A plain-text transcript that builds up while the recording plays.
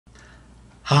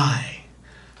Hi.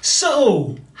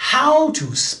 So, how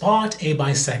to spot a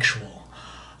bisexual?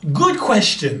 Good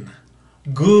question.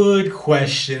 Good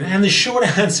question. And the short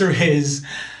answer is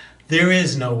there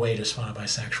is no way to spot a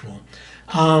bisexual.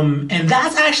 And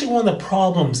that's actually one of the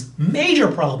problems, major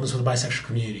problems with the bisexual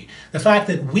community. The fact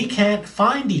that we can't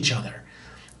find each other.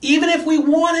 Even if we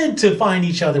wanted to find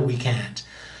each other, we can't.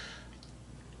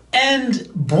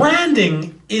 And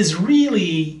branding is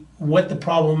really what the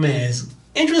problem is.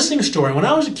 Interesting story. When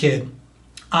I was a kid,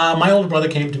 my older brother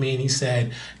came to me and he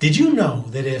said, "Did you know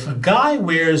that if a guy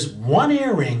wears one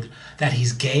earring that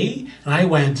he's gay?" And I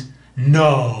went,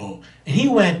 "No." And he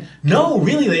went, "No,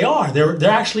 really they are. They're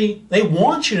actually, they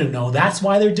want you to know. That's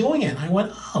why they're doing it." And I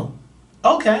went, "Oh,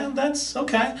 okay, that's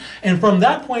okay." And from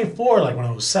that point forward, like when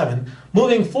I was 7,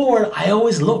 moving forward, I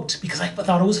always looked because I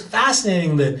thought it was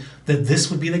fascinating that this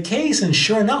would be the case. And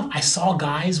sure enough, I saw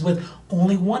guys with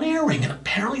only one earring and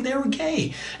apparently they were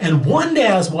gay. And one day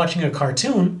I was watching a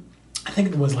cartoon, I think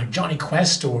it was like Johnny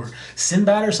Quest or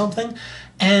Sinbad or something,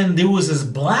 and there was this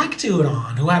black dude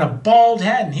on who had a bald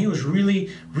head and he was really,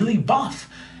 really buff.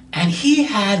 And he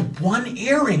had one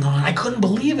earring on. I couldn't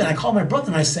believe it. I called my brother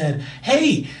and I said,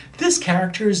 "Hey, this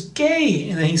character is gay."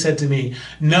 And then he said to me,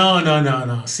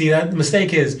 No. See, that the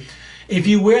mistake is, if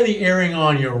you wear the earring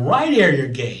on your right ear, you're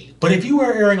gay. But if you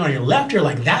wear earring on your left ear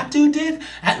like that dude did,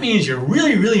 that means you're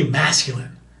really, really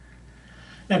masculine.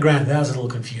 Now, granted, that was a little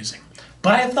confusing.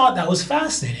 But I thought that was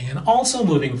fascinating. And also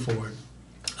moving forward,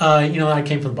 I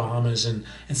came from the Bahamas, and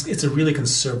it's a really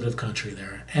conservative country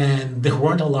there. And there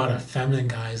weren't a lot of feminine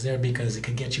guys there because it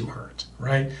could get you hurt,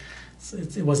 right?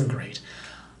 It wasn't great.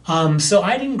 So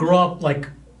I didn't grow up like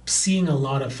seeing a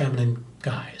lot of feminine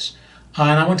guys.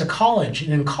 And I went to college,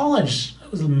 and in college,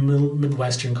 it was a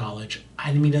Midwestern college.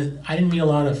 I didn't meet a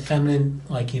lot of feminine,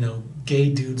 gay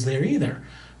dudes there either,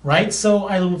 right? So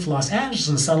I moved to Los Angeles,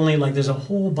 and suddenly, there's a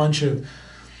whole bunch of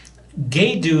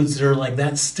gay dudes that are like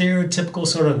that stereotypical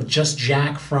sort of just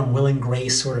Jack from Will and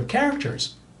Grace sort of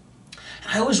characters.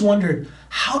 And I always wondered,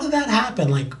 how did that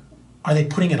happen? Are they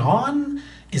putting it on?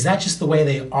 Is that just the way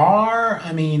they are?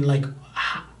 I mean,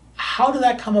 how did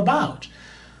that come about?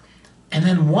 And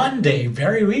then one day,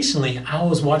 very recently, I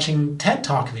was watching TED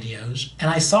Talk videos, and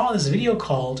I saw this video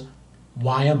called,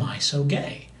 "Why Am I So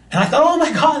Gay?" And I thought, oh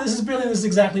my God, this is brilliant, this is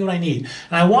exactly what I need.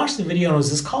 And I watched the video, and it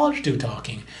was this college dude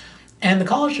talking. And the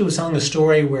college dude was telling a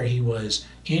story where he was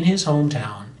in his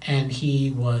hometown, and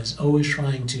he was always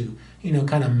trying to,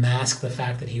 kind of mask the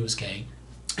fact that he was gay.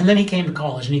 And then he came to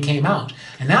college, and he came out.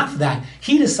 And after that,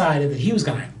 he decided that he was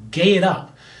going to gay it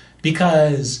up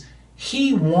because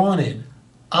he wanted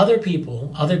other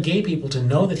gay people to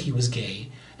know that he was gay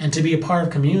and to be a part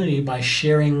of community by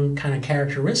sharing kind of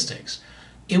characteristics.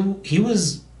 He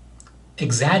was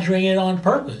exaggerating it on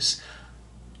purpose.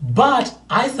 But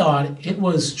I thought it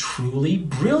was truly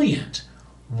brilliant.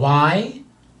 Why?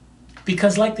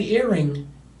 Because like the earring,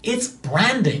 it's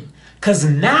branding. Because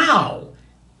now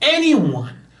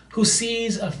anyone who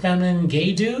sees a feminine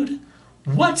gay dude,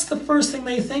 what's the first thing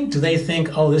they think? Do they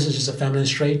think, oh, this is just a feminine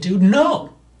straight dude?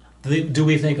 No. Do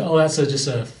we think, oh, that's just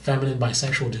a feminine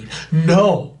bisexual dude?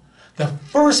 No. The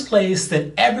first place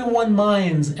that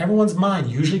everyone's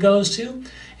mind usually goes to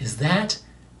is that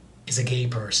is a gay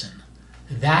person.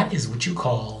 That is what you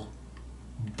call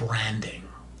branding.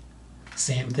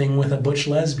 Same thing with a butch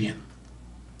lesbian.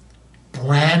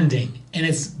 Branding. And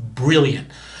it's brilliant.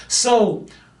 So,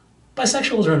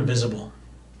 bisexuals are invisible.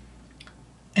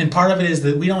 And part of it is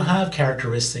that we don't have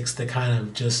characteristics that kind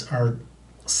of just are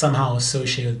somehow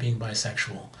associated with being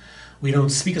bisexual. We don't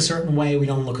speak a certain way, we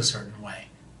don't look a certain way.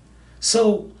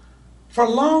 So, for a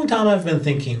long time I've been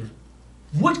thinking,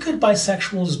 what could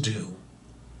bisexuals do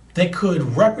that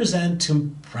could represent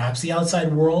to perhaps the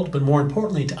outside world, but more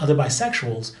importantly to other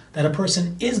bisexuals, that a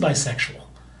person is bisexual?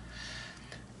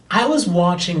 I was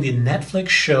watching the Netflix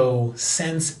show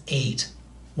Sense8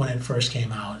 when it first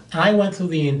came out, and I went through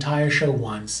the entire show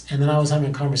once, and then I was having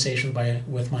a conversation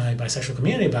with my bisexual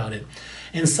community about it,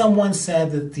 and someone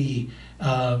said that the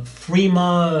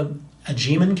Freema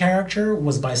Ajiman character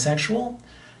was bisexual,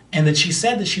 and that she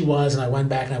said that she was, and I went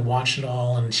back and I watched it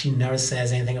all, and she never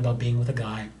says anything about being with a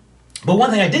guy. But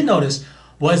one thing I did notice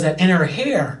was that in her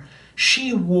hair,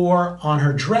 she wore on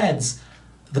her dreads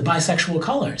the bisexual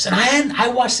colors. And I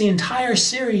watched the entire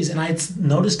series and I'd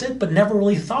noticed it, but never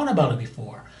really thought about it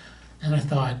before. And I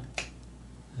thought,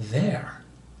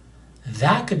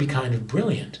 that could be kind of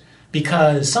brilliant.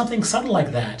 Because something subtle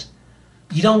like that,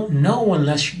 you don't know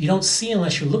you don't see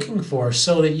unless you're looking for,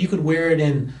 so that you could wear it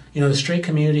in, the straight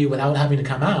community without having to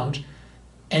come out,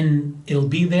 and it'll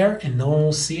be there and no one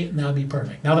will see it, and that'll be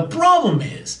perfect. Now the problem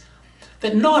is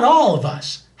that not all of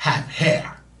us have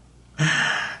hair.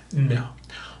 No.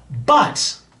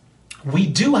 But we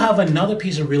do have another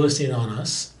piece of real estate on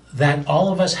us that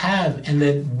all of us have and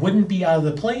that wouldn't be out of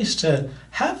the place to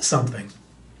have something.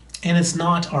 And it's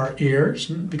not our ears,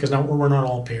 because now we're not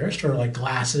all pierced, or like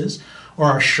glasses, or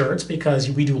our shirts because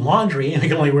we do laundry and we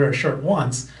can only wear a shirt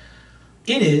once.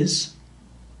 It is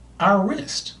our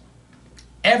wrist.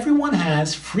 Everyone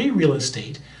has free real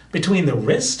estate between the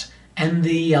wrist and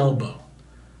the elbow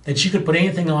that you could put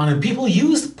anything on, and people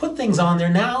put things on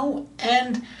there now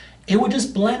and it would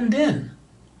just blend in.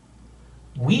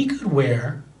 We could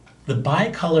wear the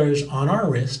bicolors on our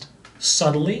wrist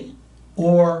subtly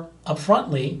or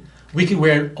upfrontly. We could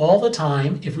wear it all the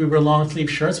time. If we wear long sleeve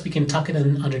shirts, we can tuck it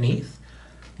in underneath.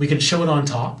 We can show it on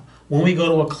top. When we go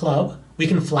to a club, we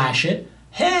can flash it.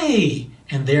 Hey!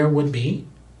 And there would be.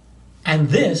 And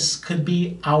this could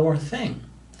be our thing.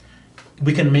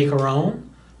 We can make our own.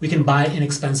 We can buy it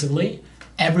inexpensively.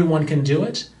 Everyone can do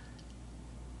it.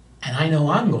 And I know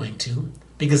I'm going to,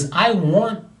 because I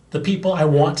want the people I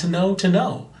want to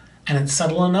know. And it's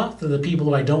subtle enough that the people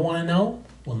who I don't want to know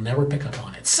will never pick up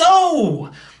on it.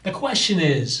 So, the question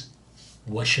is,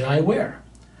 what should I wear?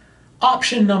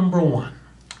 Option number one,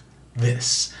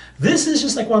 this. This is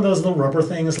just like one of those little rubber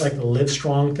things, like the Live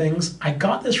Strong things. I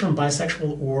got this from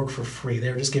Bisexual.org for free.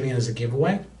 They were just giving it as a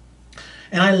giveaway.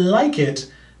 And I like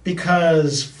it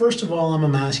because, first of all, I'm a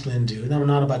masculine dude, and I'm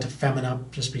not about to femin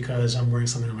up just because I'm wearing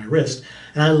something on my wrist.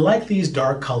 And I like these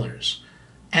dark colors.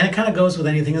 And it kind of goes with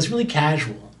anything. It's really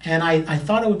casual. And I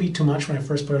thought it would be too much when I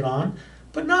first put it on,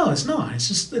 but no, it's not.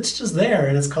 It's just there,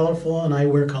 and it's colorful, and I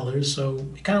wear colors, so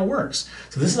it kind of works.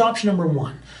 So this is option number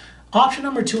one. Option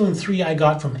number 2 and 3 I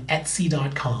got from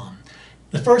Etsy.com.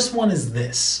 The first one is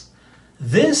this.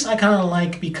 This I kind of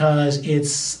like because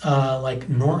it's like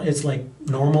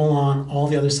normal on all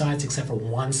the other sides except for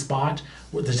one spot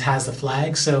that has the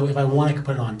flag. So if I want, I could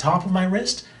put it on top of my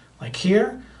wrist, like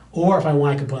here, or if I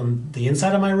want, I could put it on the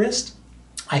inside of my wrist.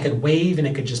 I could wave and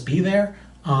it could just be there.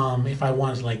 If I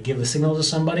wanted to like give the signal to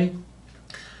somebody.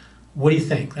 What do you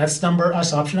think? That's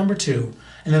option number 2.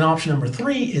 And then option number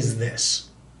 3 is this,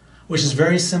 which is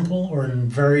very simple or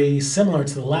very similar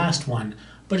to the last one,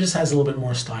 but just has a little bit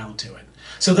more style to it.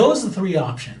 So those are the 3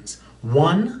 options.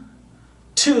 1,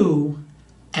 2,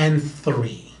 and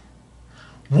 3.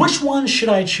 Which one should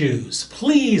I choose?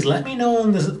 Please let me know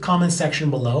in the comment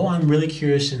section below. I'm really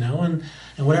curious to know, and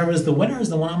whatever is the winner is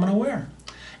the one I'm going to wear.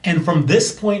 And from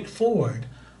this point forward,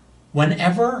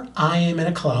 whenever I am in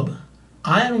a club,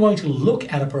 I am going to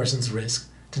look at a person's wrist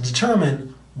to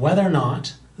determine whether or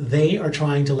not they are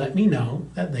trying to let me know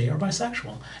that they are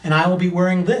bisexual. And I will be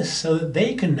wearing this so that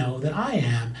they can know that I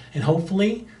am. And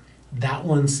hopefully that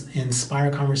one's inspire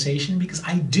conversation, because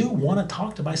I do want to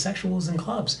talk to bisexuals in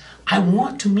clubs. I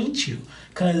want to meet you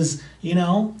because, you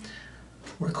know,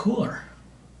 we're cooler.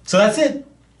 So that's it.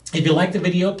 If you like the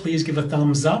video, please give a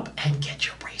thumbs up and get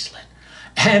your bracelet.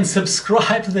 And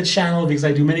subscribe to the channel because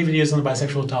I do many videos on the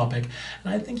bisexual topic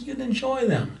and I think you'd enjoy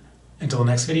them. Until the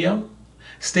next video,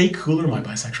 stay cooler, my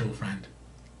bisexual friend.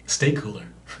 Stay cooler.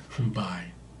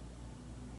 Bye.